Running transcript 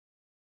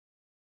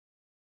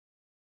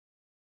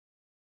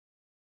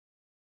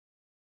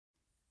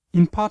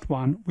In part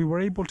 1, we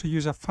were able to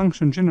use a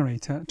function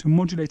generator to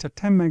modulate a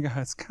 10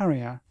 MHz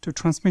carrier to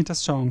transmit a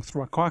song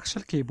through a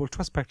coaxial cable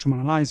to a spectrum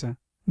analyzer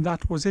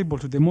that was able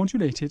to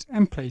demodulate it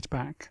and play it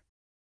back.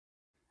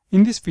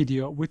 In this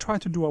video, we try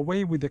to do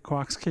away with the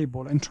coax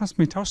cable and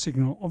transmit our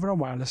signal over a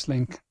wireless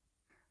link.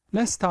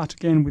 Let's start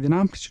again with an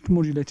amplitude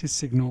modulated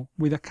signal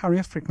with a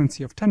carrier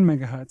frequency of 10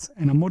 MHz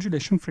and a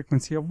modulation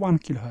frequency of 1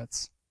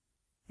 kHz.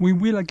 We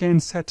will again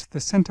set the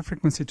center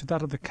frequency to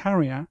that of the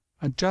carrier,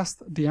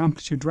 adjust the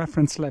amplitude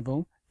reference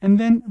level, and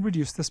then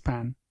reduce the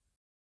span.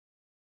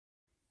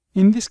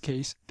 In this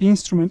case, the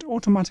instrument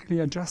automatically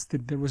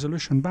adjusted the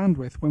resolution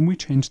bandwidth when we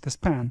changed the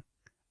span,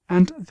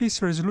 and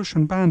this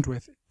resolution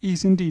bandwidth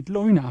is indeed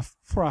low enough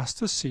for us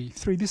to see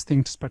 3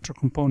 distinct spectral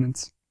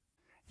components.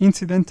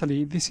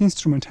 Incidentally, this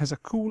instrument has a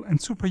cool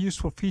and super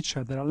useful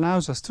feature that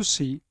allows us to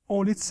see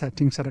all its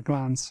settings at a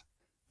glance.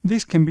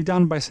 This can be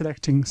done by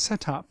selecting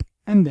Setup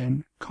and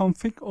then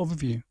Config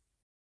Overview.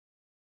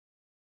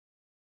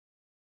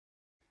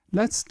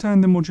 Let's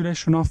turn the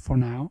modulation off for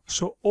now,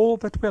 so all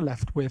that we're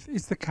left with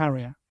is the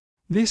carrier.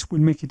 This will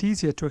make it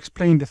easier to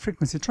explain the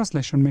frequency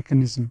translation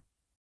mechanism.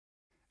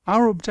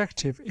 Our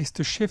objective is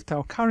to shift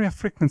our carrier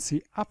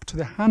frequency up to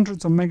the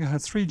hundreds of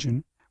megahertz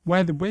region,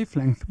 where the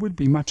wavelength will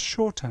be much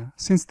shorter,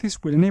 since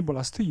this will enable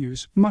us to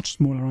use much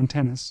smaller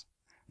antennas.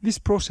 This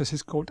process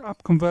is called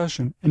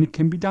upconversion, and it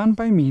can be done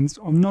by means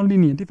of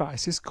nonlinear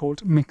devices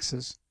called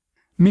mixers.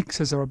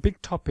 Mixers are a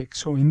big topic,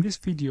 so in this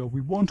video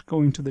we won't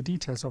go into the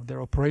details of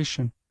their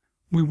operation.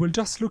 We will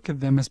just look at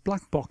them as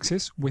black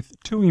boxes with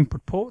 2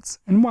 input ports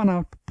and 1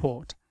 output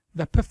port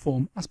that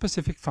perform a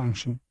specific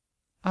function.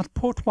 At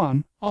port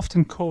 1,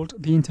 often called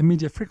the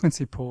intermediate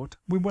frequency port,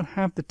 we will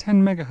have the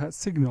 10 MHz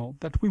signal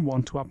that we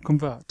want to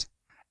upconvert.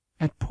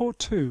 At port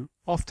 2,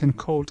 often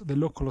called the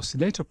local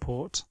oscillator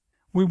port,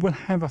 we will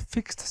have a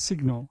fixed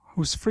signal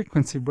whose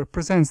frequency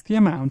represents the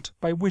amount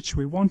by which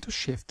we want to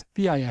shift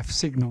the IF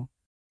signal.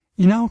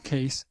 In our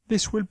case,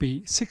 this will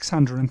be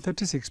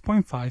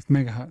 636.5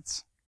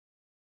 MHz.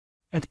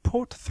 At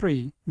port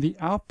 3, the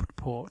output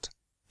port,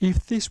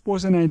 if this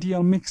was an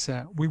ideal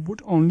mixer, we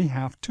would only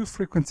have 2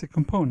 frequency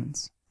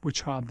components,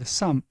 which are the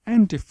sum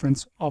and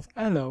difference of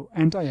LO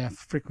and IF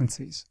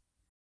frequencies.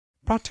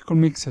 Practical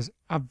mixers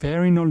are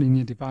very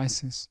nonlinear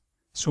devices,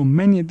 so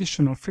many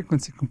additional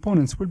frequency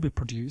components will be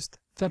produced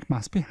that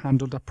must be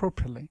handled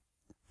appropriately,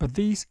 but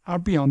these are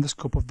beyond the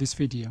scope of this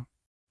video.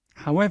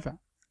 However,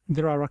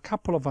 there are a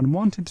couple of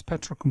unwanted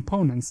spectral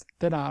components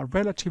that are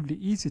relatively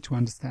easy to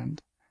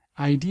understand.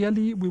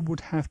 Ideally, we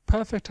would have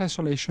perfect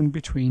isolation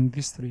between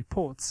these 3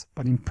 ports,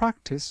 but in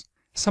practice,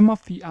 some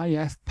of the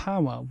IF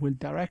power will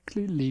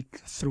directly leak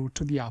through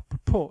to the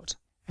output port,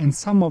 and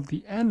some of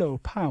the LO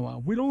power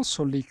will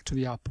also leak to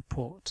the output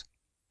port.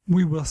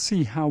 We will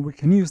see how we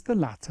can use the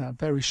latter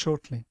very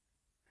shortly.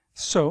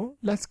 So,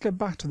 let's get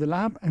back to the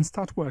lab and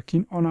start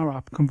working on our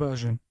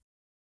upconversion.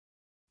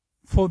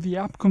 For the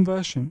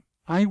upconversion,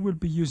 I will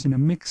be using a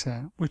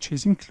mixer which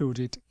is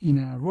included in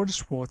a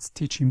Rhodes-Schwartz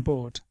teaching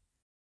board.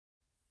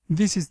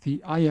 This is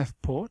the IF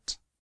port,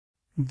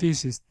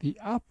 this is the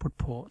output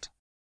port,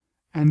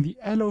 and the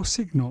LO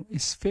signal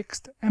is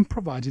fixed and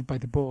provided by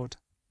the board.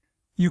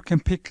 You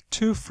can pick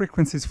 2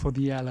 frequencies for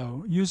the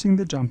LO using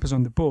the jumpers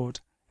on the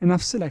board, and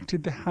I've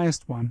selected the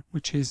highest one,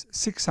 which is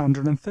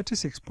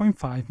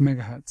 636.5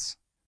 MHz.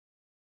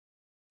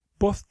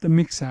 Both the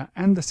mixer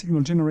and the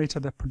signal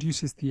generator that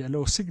produces the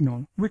LO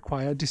signal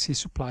require DC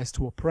supplies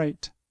to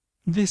operate.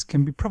 This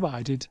can be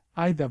provided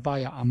either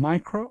via a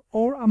micro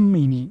or a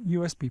mini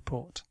USB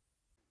port.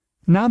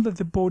 Now that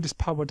the board is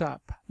powered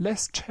up,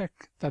 let's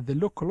check that the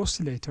local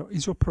oscillator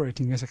is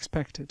operating as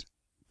expected.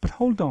 But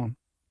hold on,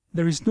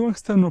 there is no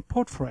external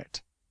port for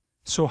it.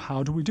 So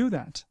how do we do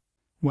that?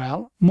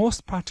 Well,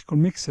 most practical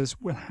mixers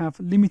will have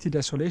limited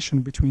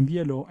isolation between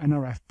the LO and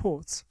RF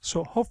ports,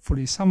 so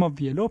hopefully some of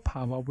the LO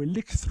power will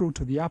leak through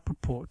to the output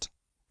port,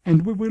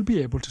 and we will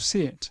be able to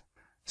see it.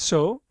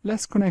 So,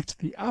 let's connect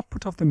the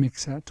output of the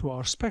mixer to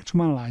our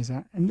spectrum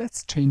analyzer and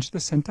let's change the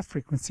center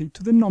frequency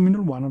to the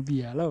nominal one of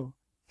the LO.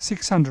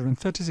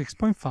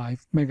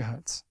 636.5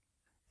 MHz.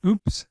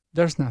 Oops,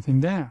 there's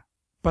nothing there.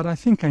 But I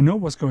think I know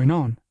what's going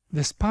on.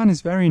 The span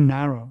is very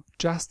narrow,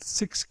 just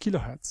 6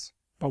 kHz.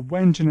 But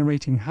when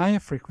generating higher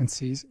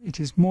frequencies, it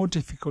is more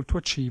difficult to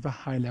achieve a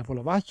high level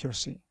of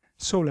accuracy.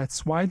 So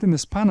let's widen the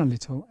span a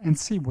little and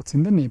see what's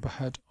in the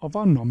neighborhood of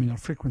our nominal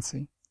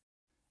frequency.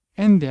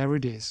 And there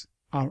it is,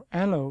 our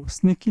LO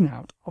sneaking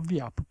out of the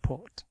output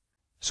port.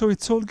 So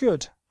it's all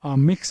good. Our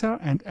mixer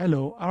and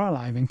LO are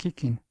alive and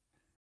kicking.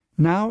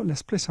 Now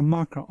let's place a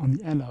marker on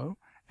the LO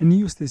and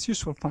use this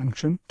useful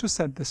function to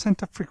set the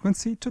center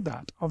frequency to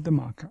that of the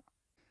marker.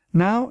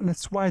 Now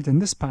let's widen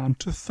the span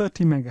to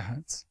 30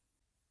 MHz.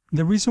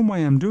 The reason why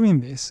I'm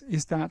doing this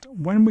is that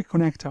when we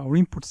connect our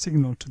input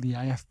signal to the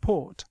IF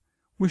port,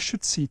 we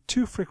should see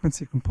 2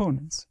 frequency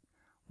components,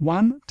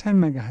 one 10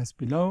 MHz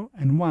below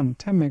and one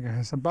 10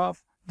 MHz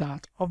above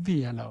that of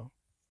the LO.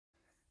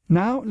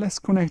 Now let's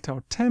connect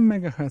our 10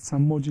 MHz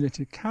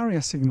unmodulated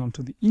carrier signal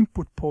to the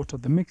input port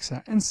of the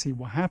mixer and see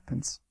what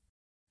happens.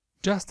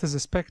 Just as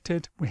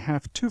expected, we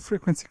have two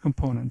frequency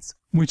components,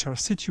 which are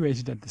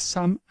situated at the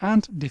sum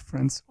and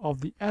difference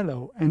of the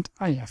LO and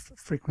IF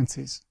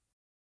frequencies.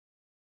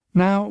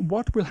 Now,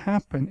 what will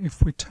happen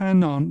if we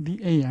turn on the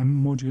AM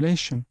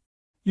modulation?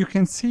 You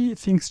can see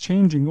things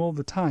changing all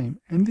the time,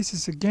 and this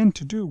is again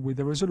to do with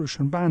the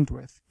resolution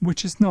bandwidth,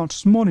 which is not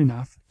small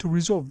enough to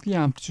resolve the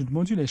amplitude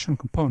modulation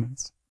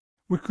components.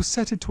 We could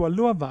set it to a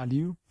lower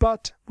value,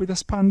 but with a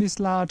span this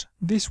large,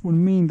 this would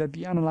mean that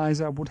the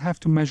analyzer would have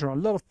to measure a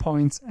lot of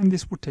points, and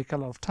this would take a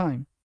lot of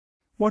time.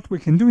 What we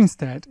can do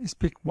instead is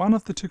pick one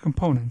of the two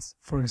components,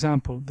 for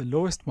example the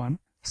lowest one,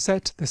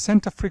 set the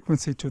center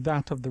frequency to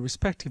that of the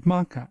respective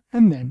marker,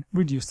 and then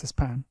reduce the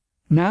span.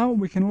 Now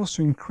we can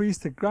also increase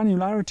the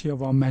granularity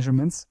of our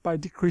measurements by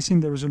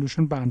decreasing the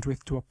resolution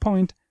bandwidth to a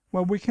point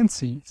where we can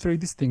see three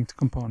distinct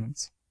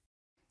components.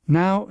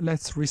 Now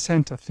let's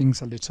recenter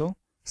things a little,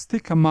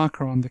 stick a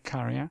marker on the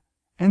carrier,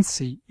 and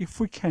see if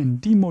we can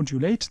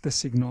demodulate the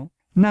signal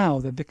now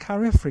that the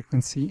carrier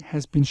frequency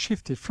has been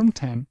shifted from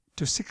 10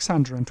 to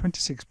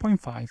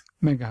 626.5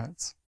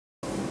 MHz.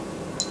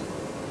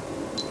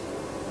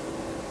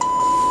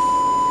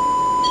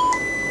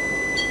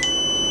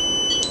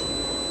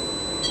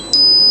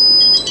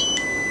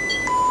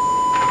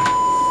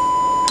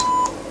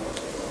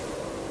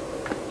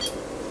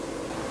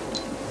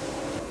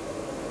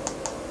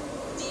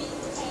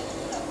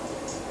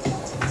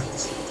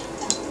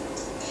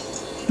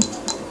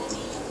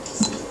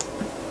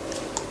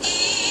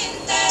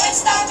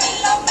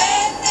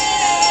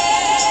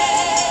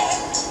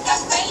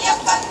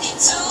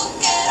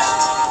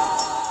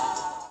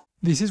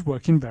 This is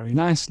working very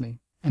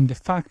nicely, and the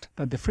fact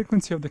that the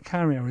frequency of the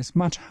carrier is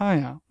much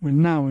higher will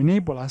now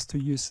enable us to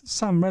use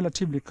some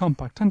relatively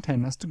compact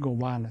antennas to go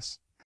wireless.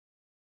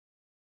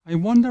 I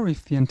wonder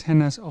if the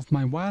antennas of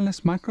my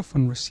wireless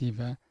microphone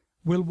receiver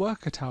will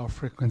work at our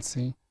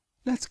frequency.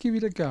 Let's give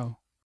it a go.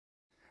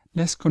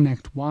 Let's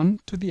connect one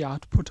to the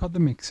output of the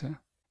mixer,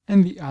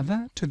 and the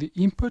other to the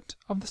input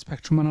of the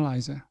spectrum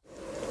analyzer.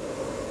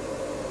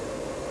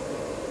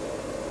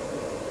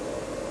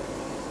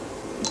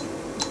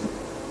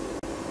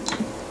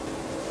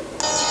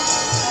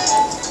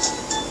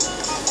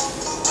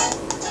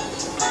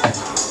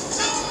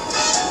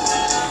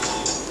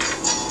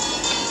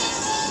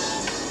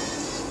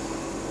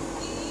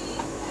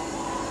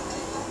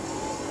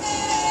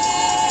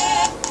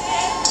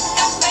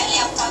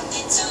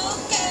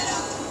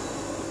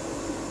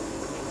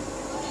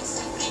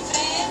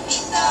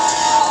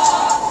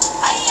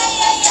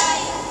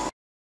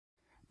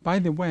 By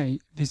the way,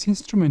 this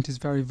instrument is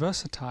very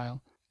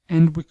versatile,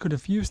 and we could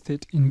have used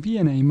it in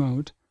VNA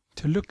mode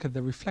to look at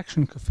the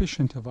reflection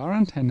coefficient of our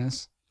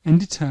antennas and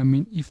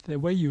determine if they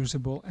were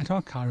usable at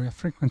our carrier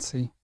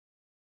frequency.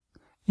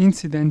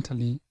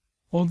 Incidentally,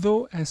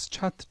 although as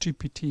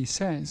ChatGPT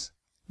says,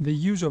 the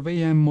use of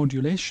AM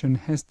modulation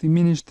has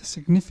diminished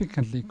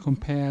significantly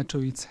compared to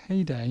its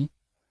heyday,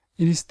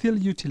 it is still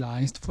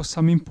utilized for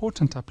some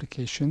important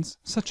applications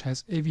such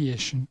as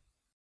aviation.